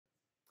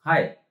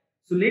Hi,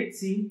 so let's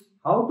see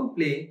how to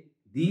play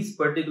these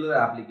particular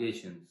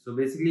applications. So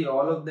basically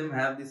all of them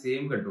have the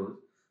same controls.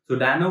 So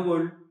Dino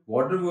World,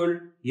 Water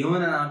World,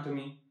 Human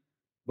Anatomy,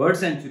 Bird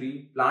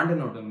Sanctuary, Plant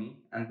Anatomy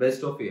and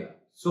Best of AI.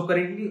 So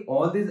currently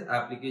all these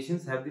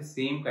applications have the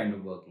same kind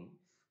of working.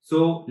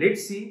 So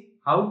let's see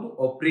how to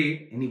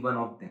operate any one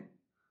of them.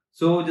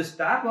 So just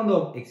tap on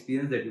the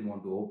experience that you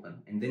want to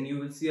open and then you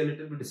will see a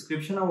little bit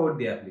description about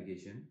the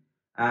application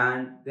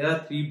and there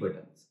are 3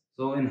 buttons.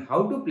 So in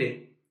how to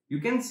play, you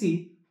can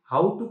see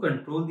how to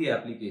control the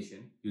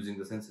application using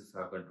the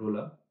SenseXR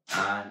Controller,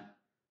 and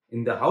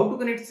in the how to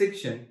connect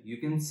section, you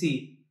can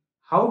see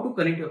how to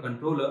connect your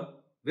controller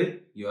with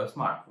your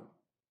smartphone.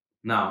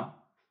 Now,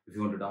 if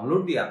you want to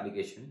download the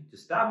application,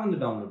 just tap on the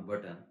download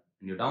button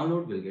and your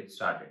download will get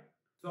started.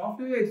 So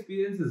after your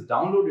experience is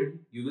downloaded,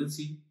 you will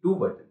see 2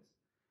 buttons.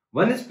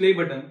 One is play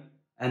button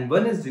and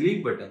one is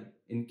delete button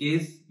in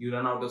case you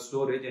run out of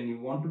storage and you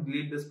want to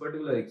delete this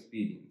particular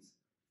experience.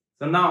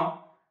 So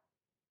now,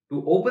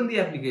 to open the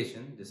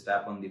application, just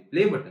tap on the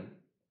play button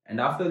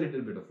and after a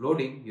little bit of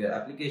loading, your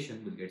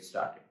application will get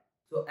started.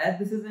 So as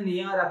this is an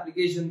AR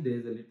application, there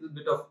is a little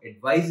bit of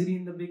advisory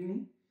in the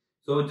beginning.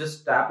 So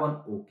just tap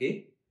on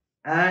OK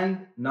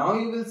and now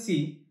you will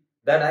see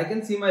that I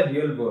can see my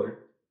real world,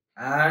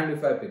 and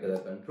if I pick up the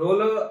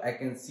controller, I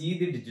can see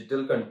the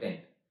digital content.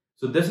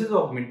 So this is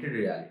augmented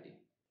reality,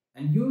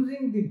 and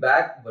using the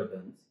back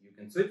buttons, you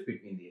can switch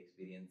between the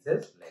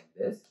experiences like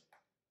this.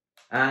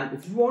 And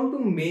if you want to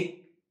make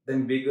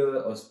them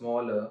bigger or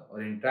smaller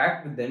or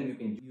interact with them, you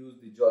can use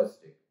the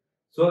joystick.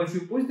 So if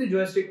you push the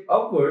joystick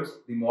upwards,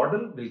 the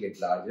model will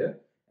get larger,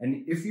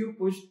 and if you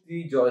push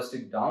the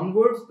joystick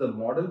downwards, the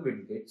model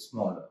will get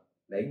smaller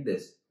like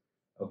this.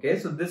 Okay,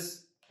 so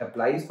this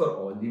applies for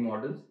all the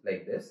models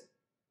like this.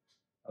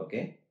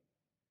 Okay,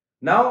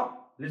 now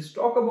let's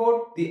talk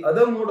about the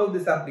other mode of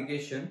this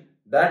application,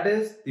 that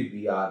is the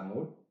VR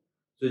mode.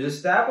 So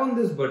just tap on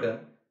this button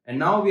and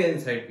now we are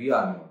inside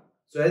VR mode.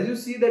 So as you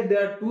see that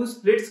there are 2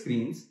 split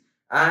screens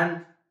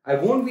and I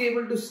won't be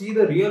able to see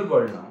the real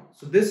world now.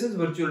 So this is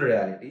virtual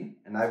reality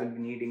and I will be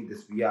needing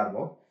this VR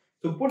box.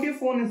 So put your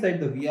phone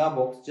inside the VR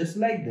box just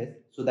like this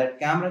so that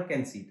camera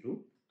can see through,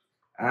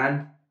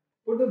 and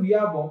put the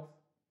VR box.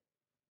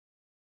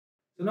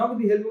 So now with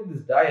the help of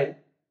this dial,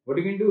 what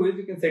you can do is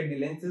you can set the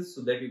lenses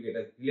so that you get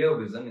a clear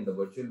vision in the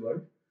virtual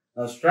world.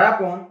 Now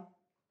strap on,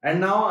 and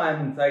now I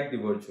am inside the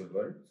virtual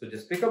world. So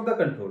just pick up the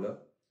controller,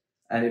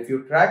 and if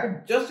you track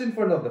it just in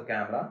front of the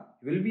camera,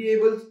 you will be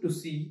able to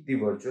see the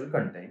virtual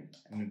content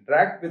and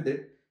interact with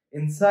it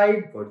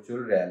inside virtual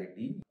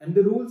reality. And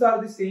the rules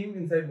are the same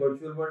inside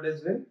virtual world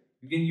as well.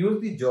 You can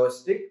use the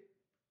joystick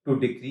to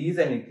decrease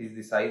and increase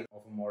the size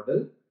of a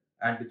model,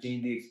 and to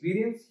change the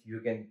experience,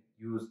 you can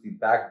use the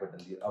back button,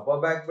 the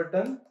upper back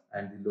button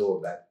and the lower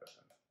back button.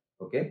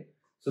 Okay,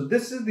 so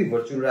this is the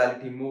virtual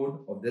reality mode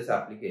of this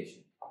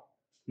application.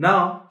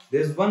 Now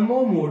there's one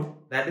more mode,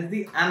 that is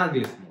the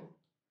anaglyph mode.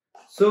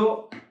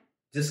 So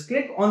just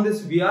click on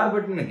this VR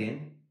button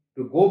again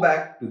to go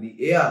back to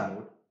the AR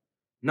mode.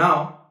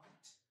 Now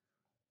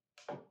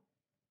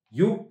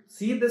you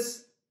see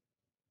this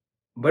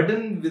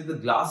button with the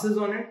glasses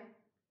on it.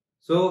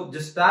 So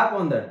just tap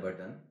on that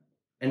button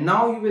and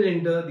now you will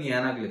enter the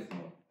anaglyph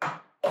mode.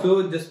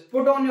 So just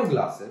put on your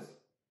glasses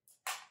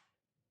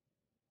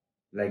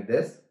like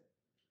this,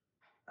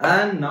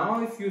 and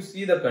now if you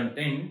see the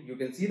content, you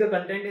can see the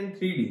content in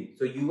 3D.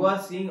 So you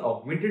are seeing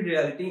augmented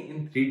reality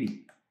in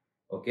 3D.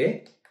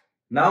 Okay,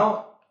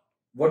 now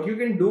what you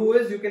can do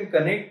is you can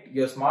connect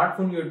your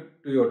smartphone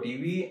to your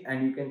TV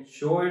and you can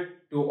show it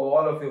to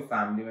all of your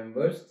family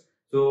members.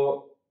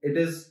 So it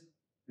is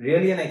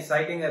really an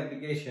exciting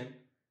application.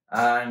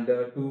 And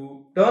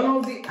to turn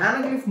off the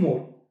anaglyph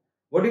mode,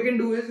 what you can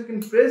do is you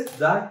can press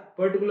that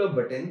particular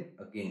button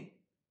again.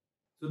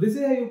 So this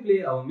is how you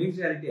play our mixed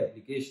reality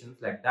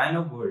applications like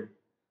Dino World,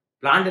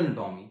 Plant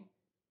Anatomy,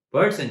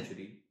 Bird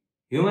Sanctuary,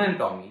 Human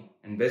Anatomy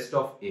and Best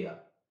of AI.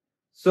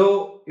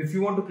 So if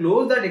you want to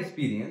close that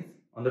experience,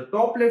 on the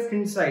top left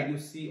hand side you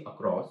see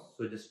across.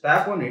 So just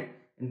tap on it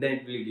and then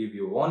it will give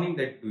you a warning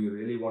that do you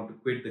really want to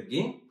quit the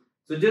game.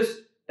 So just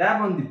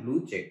tap on the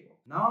blue check box.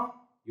 Now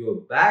you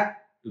are back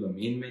to the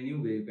main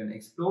menu where you can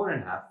explore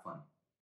and have fun.